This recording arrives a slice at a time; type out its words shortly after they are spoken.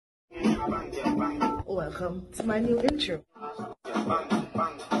Welcome to my new intro.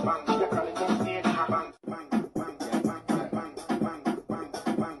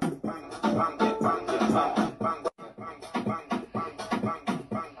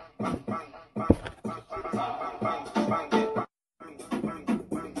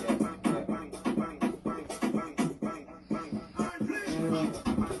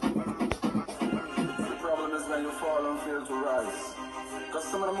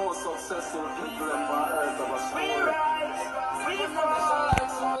 Some of the most successful people on earth of us.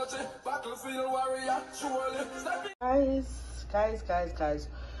 Guys,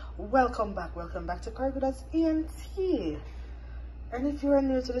 welcome back to Cargodas ENT. And if you are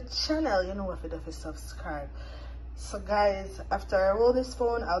new to the channel, you know what to do to subscribe. So guys, after I roll this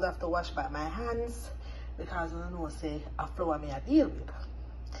phone, I would have to wash back my hands because I don't know say a flour me I deal with.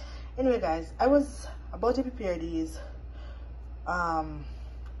 Anyway guys, I was about to prepare these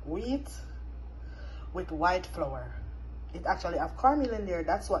wheat with white flour. It actually have cornmeal in there.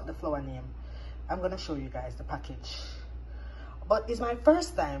 That's what the flour name. I'm gonna show you guys the package, but it's my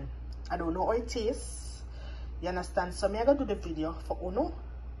first time. I don't know how it tastes, you understand? So I'm gonna do the video for Uno,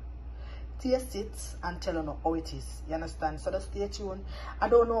 taste it and tell you how it is, you understand? So just stay tuned. I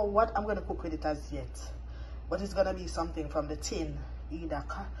don't know what I'm gonna cook with it as yet, but it's gonna be something from the tin, either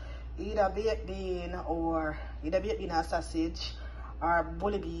baked bean or sausage or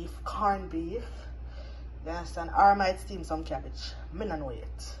bully beef, corned beef, you understand? Or I might steam some cabbage. I don't know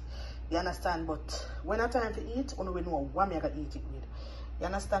yet, you understand? But when it's time to eat, I will know what I'm gonna eat it with, you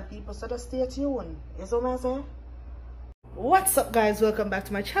understand people? So just stay tuned. You see what I'm saying? What's up guys, welcome back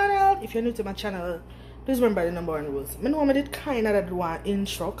to my channel. If you're new to my channel, please remember the #1 rules. I know I did kind of do an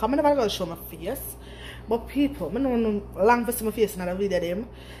intro because I'm never gonna show my face. But people, I know long for see my face in a video them.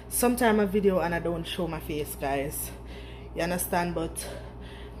 Sometimes a video and I don't show my face, guys. You understand? But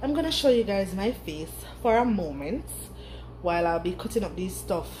I'm gonna show you guys my face for a moment while I'll be cutting up these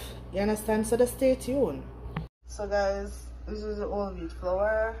stuff. You understand? So just stay tuned. So guys, this is the whole wheat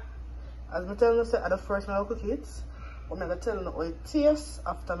flour. As I tell you, at the first time I cook it, I'm gonna tell you how it tastes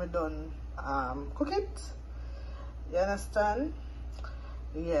after I done cook it. You understand?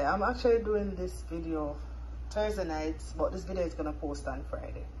 Yeah, I'm actually doing this video Thursday nights, but this video is gonna post on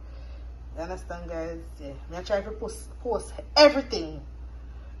Friday. You understand guys? Yeah, I try to post everything.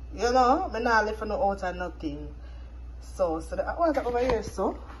 You know, I'm not left no out and nothing. So the water over here,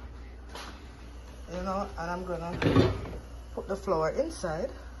 so you know, and I'm gonna put the flour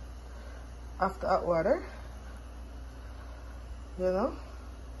inside after hot water. You know,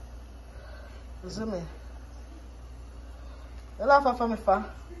 you see me? You laugh off of me, fa.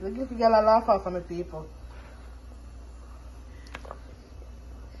 You give girl a laugh off of me, people.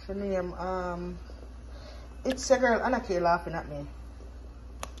 Her name, it's a girl, Anaki, laughing at me.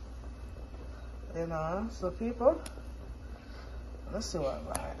 You know, so people, let's see what I'm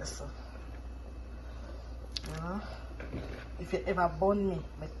like this. You know, if you ever bun me,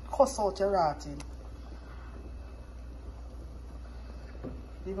 I cuss out your rotting.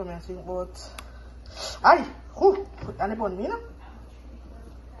 People may think about, aye, who put on the bun me, you know?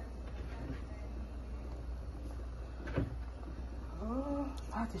 Oh,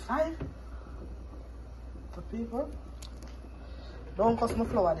 45 for people. Don't cost my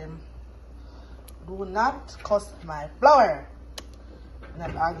flour them. Do not cost my flour. And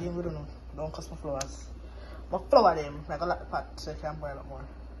I'm arguing with you. Don't cost my flowers. But flour them. I got like the pot so you can boil up more.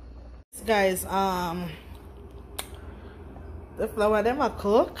 Guys, the flour them I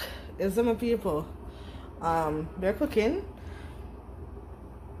cook is some people. They're cooking.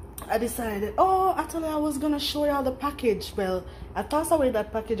 I decided, oh, actually I was gonna show you all the package. Well, I tossed away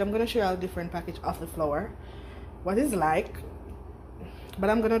that package. I'm gonna show you all the different package of the flour, what it's like. But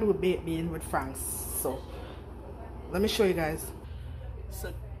I'm gonna do a baked bean with Frank's. So let me show you guys.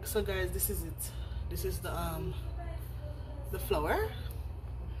 So guys, this is it. This is the flour.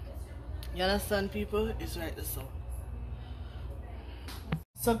 You understand, people? It's right there.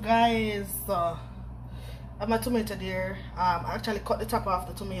 So guys, I have my tomato there. I actually cut the top off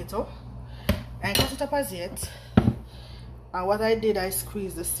the tomato. I cut it up as yet. And what I did, I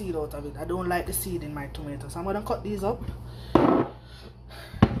squeezed the seed out of it. I don't like the seed in my tomato, so I'm gonna cut these up.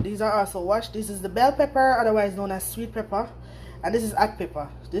 These are also washed. This is the bell pepper, otherwise known as sweet pepper, and this is hot pepper.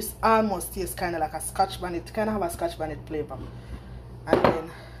 This almost tastes kind of like a Scotch bonnet, kind of have a Scotch bonnet flavor. And then,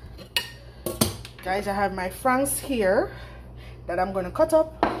 guys, I have my Frank's here that I'm gonna cut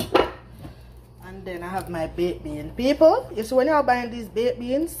up. And then I have my baked bean. People, you see when you are buying these baked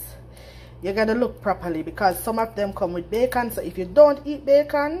beans, you gotta look properly because some of them come with bacon. So if you don't eat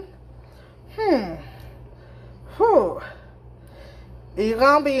bacon, You're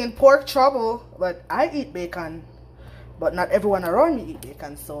gonna be in pork trouble. But I eat bacon, but not everyone around me eat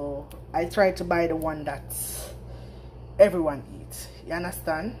bacon, so I try to buy the one that everyone eats. You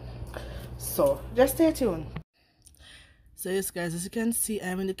understand? So just stay tuned. So yes guys, as you can see,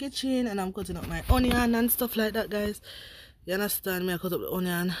 I'm in the kitchen and I'm cutting up my onion and stuff like that, guys. You understand me? I cut up the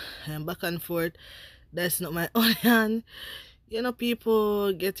onion and back and forth, dicing up my onion. You know,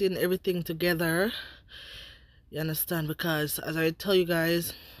 people getting everything together. You understand? Because as I tell you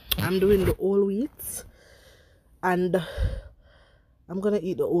guys, I'm doing the whole wheat, and I'm gonna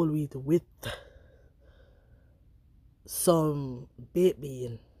eat the whole wheat with some baked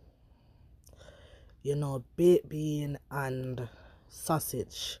bean. You know, baked bean and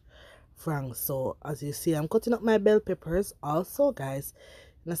sausage frank. So as you see, I'm cutting up my bell peppers also, guys.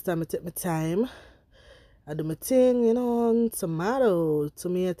 Understand? I take my time, I do my thing, you know. Tomatoes.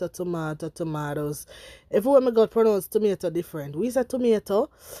 Everywhere I go pronounce tomato different. We say tomato,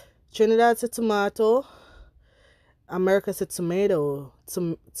 Trinidad say tomato, America say tomato,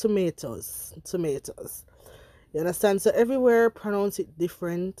 tomatoes. You understand? So everywhere pronounce it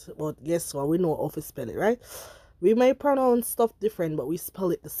different, but guess what? We know how to spell it, right? We may pronounce stuff different, but we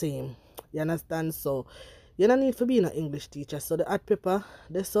spell it the same. You understand? So you don't need to be an English teacher. So the hot pepper,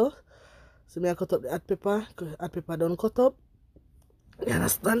 this so me I cut up the hot pepper. Hot pepper don't cut up. You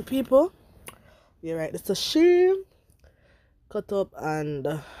understand, people? You're right. It's a shame. Cut up,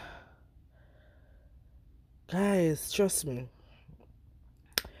 and guys, trust me,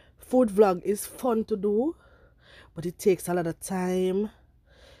 food vlog is fun to do, but it takes a lot of time,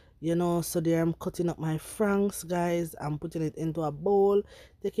 you know. So there I'm cutting up my franks, guys. I'm putting it into a bowl,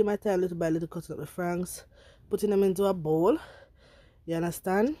 taking my time little by little, cutting up the franks, putting them into a bowl. You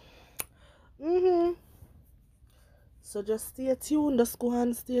understand? So just stay tuned, just go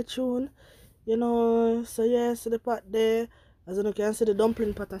and stay tuned, you know. So yeah, so the pot there, as you can see, the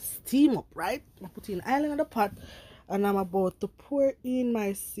dumpling pot is steam up, right? I put in oil in the pot, and I'm about to pour in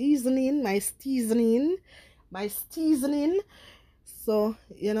my seasoning. So,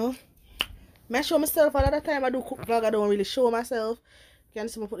 you know, I show myself a lot of time I do cook vlog, I don't really show myself. You can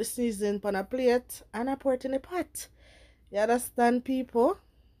see me put the seasoning on a plate and I pour it in the pot. You understand, people?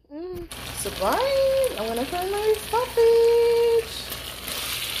 So guys, I'm gonna turn my sausage.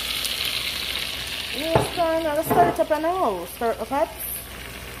 You understand? I'm gonna stir it up now. Stir it up hot.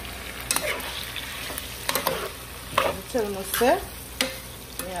 I'm telling you, sir.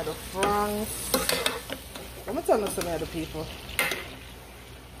 We are the franks. Let me tell you some of the people.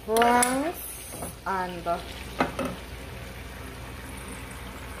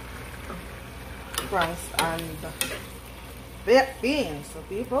 Franks and baked beans. So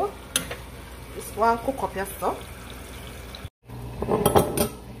people, just go and cook up your stuff.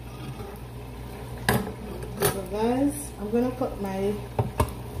 So guys, I'm gonna cut my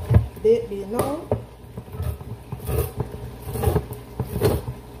baked bean now.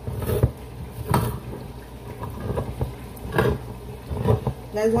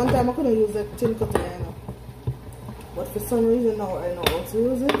 Guys, one time I couldn't use a tin cutter, you know, but for some reason now I know how to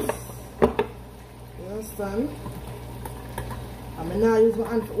use it. You understand? I mean, now use my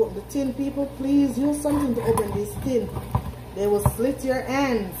hand to open the tin. People, please use something to open this tin. They will slit your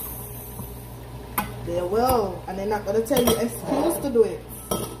hands. They will, and they're not gonna tell you excuse to do it.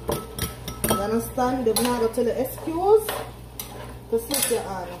 You understand? They're not gonna tell you excuse to slit your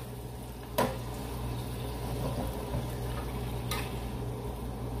hand.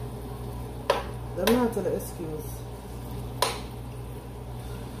 They're not tell you excuse.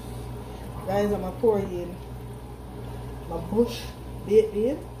 Guys, I'm gonna pour in my bush baked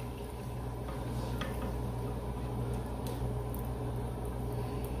bean.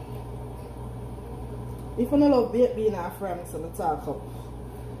 If you don't love baked bean and franks, I'm gonna talk up.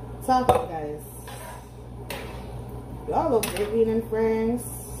 Talk up, guys. Y'all love baked bean and franks?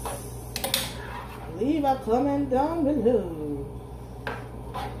 Leave a comment down below.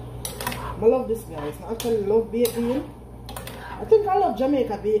 I love this, guys. I actually love baked bean. I think I love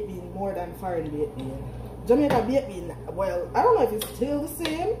Jamaica baked bean more than foreign baked bean. Jamaica baked bean, well, I don't know if it's still the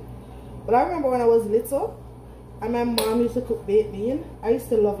same, but I remember when I was little and my mom used to cook baked bean, I used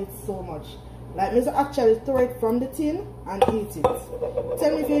to love it so much. Like, I used to actually throw it from the tin and eat it.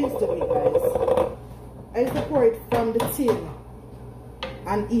 Tell me if you used to do it, guys. I used to pour it from the tin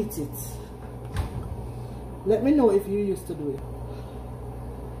and eat it. Let me know if you used to do it.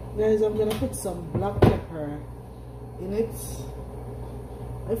 Guys, I'm gonna put some black pepper in it.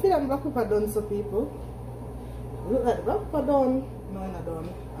 I feel like black pepper done, so people. Look like the black pepper done. No, not done.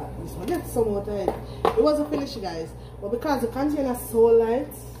 At least I get some water in. It wasn't finished, guys, but because the container is so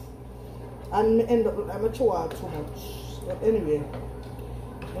light and end up I'm throw out too much. But anyway,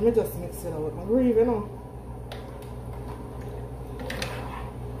 Let me just mix it out with my gravy, you know.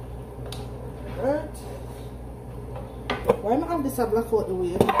 Right. Why am I have this a black out the way?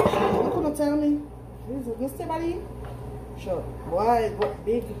 You couldn't tell me. This is Mr. Buddy. Sure. Why it got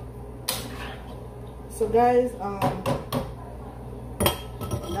big? So guys, now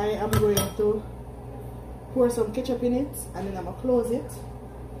I'm going to pour some ketchup in it and then I'm gonna close it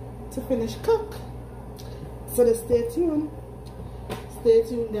to finish cook. So just stay tuned. Stay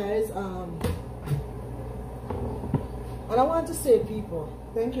tuned, guys. And I want to say, people,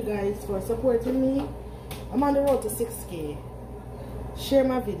 thank you guys for supporting me. I'm on the road to 6K. Share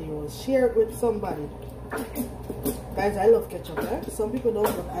my videos. Share it with somebody. Guys, I love ketchup, eh? Some people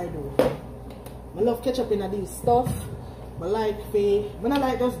don't, but I do. I love ketchup in these stuff. I like when I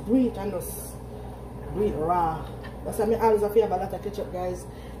like just do it and just do it raw. That's why I always feel about a lot of ketchup, guys.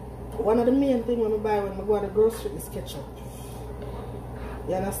 One of the main things when I buy when I go to the grocery is ketchup.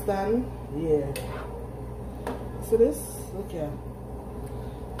 You understand? Yeah. So this, look here.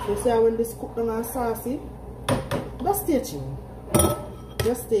 So see how when this cook down and saucy, just stay tuned.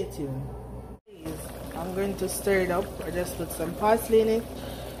 Just stay tuned. I'm going to stir it up. I just put some parsley in it.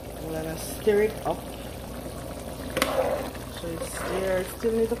 I'm gonna stir it up. So it's there.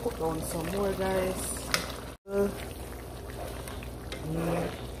 Still need to cook down some more, guys.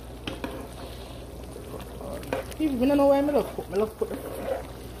 People don't know why I love cook. I love put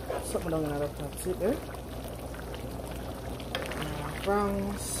something down in the top. See there?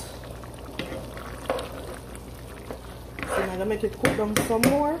 Browns. So I'm gonna make it cook down some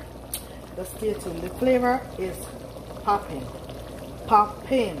more. Just stay tuned. The flavor is popping.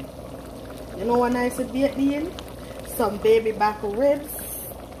 Popping. You know what nice it baked in? Some baby back ribs.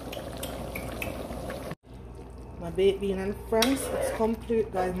 My baked bean and friends, it's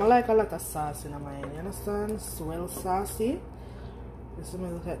complete, guys. I like a lot of sauce in mine. You understand? It's well saucy. Just let me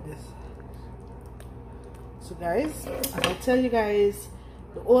look at this. So guys, as I tell you guys,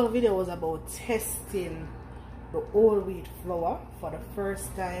 the whole video was about testing the whole wheat flour for the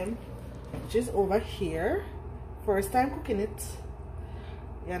first time, which is over here. First time cooking it.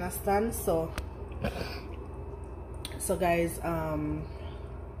 You understand? So guys,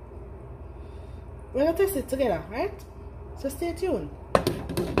 we're gonna test it together, right? So stay tuned.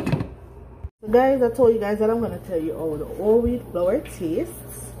 So guys, I told you guys that I'm gonna tell you how the whole wheat flour tastes.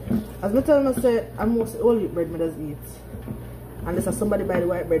 As I tell myself, I'm most whole wheat bread I just eat. Unless I somebody buy the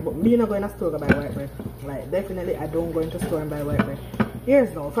white bread, but me not going to store to buy white bread. Like definitely I don't go into store and buy white bread.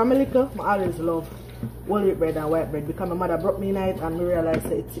 Here's now, from a little, I always love whole wheat bread and white bread because my mother brought me in it and we realized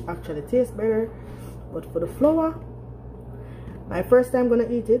that it actually tastes better. But for the flour, my first time gonna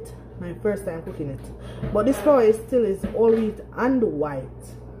eat it, my first time cooking it. But this flour is still is all wheat and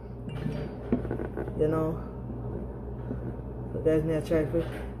white. You know. So guys, may I try to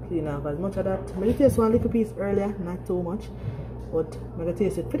clean up as much of that. I'm gonna taste one little piece earlier, not too much. But I'm gonna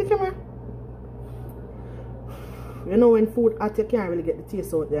taste it for the camera. You know when food hot you can't really get the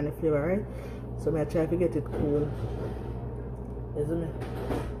taste out there and the flavor, right? So I'm gonna try to get it cool. Isn't it?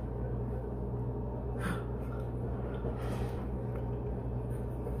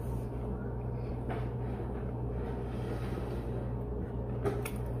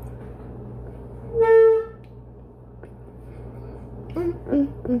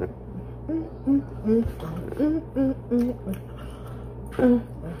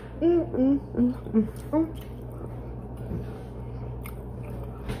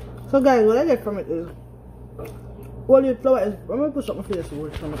 So guys, what I get from it is whole wheat flour is, I'm gonna put something for this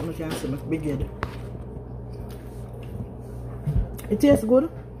word so I can see my big head. It tastes good,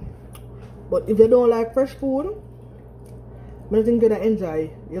 but if you don't like fresh food, I don't think you're gonna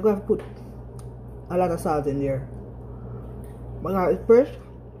enjoy. You're gonna put a lot of salt in there. But it's fresh,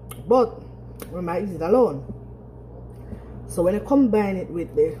 but we might eat it alone. So when you combine it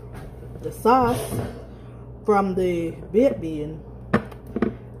with the sauce from the baked bean,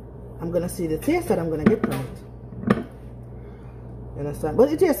 I'm gonna see the taste that I'm gonna get from it. You understand?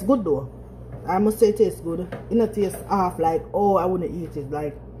 But it tastes good though. I must say it tastes good. It not taste half like, oh, I wouldn't eat it.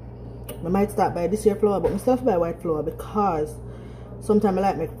 Like, I might start by this here flour, but I start by white flour because sometimes I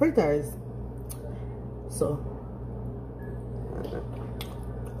like make fritters. So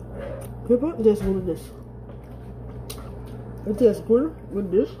people, it tastes good with this. It tastes good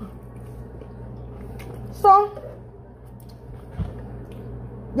with this. So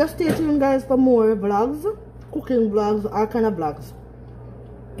just stay tuned, guys, for more vlogs, cooking vlogs, all kind of vlogs.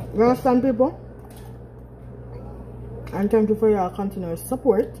 You understand, people? And thank you for your continuous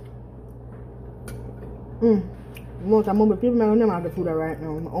support. Most of my people, I don't have the food right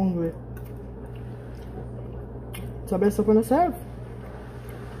now. I'm hungry. So best up on yourself.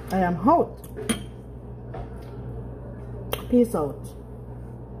 I am out. Peace out.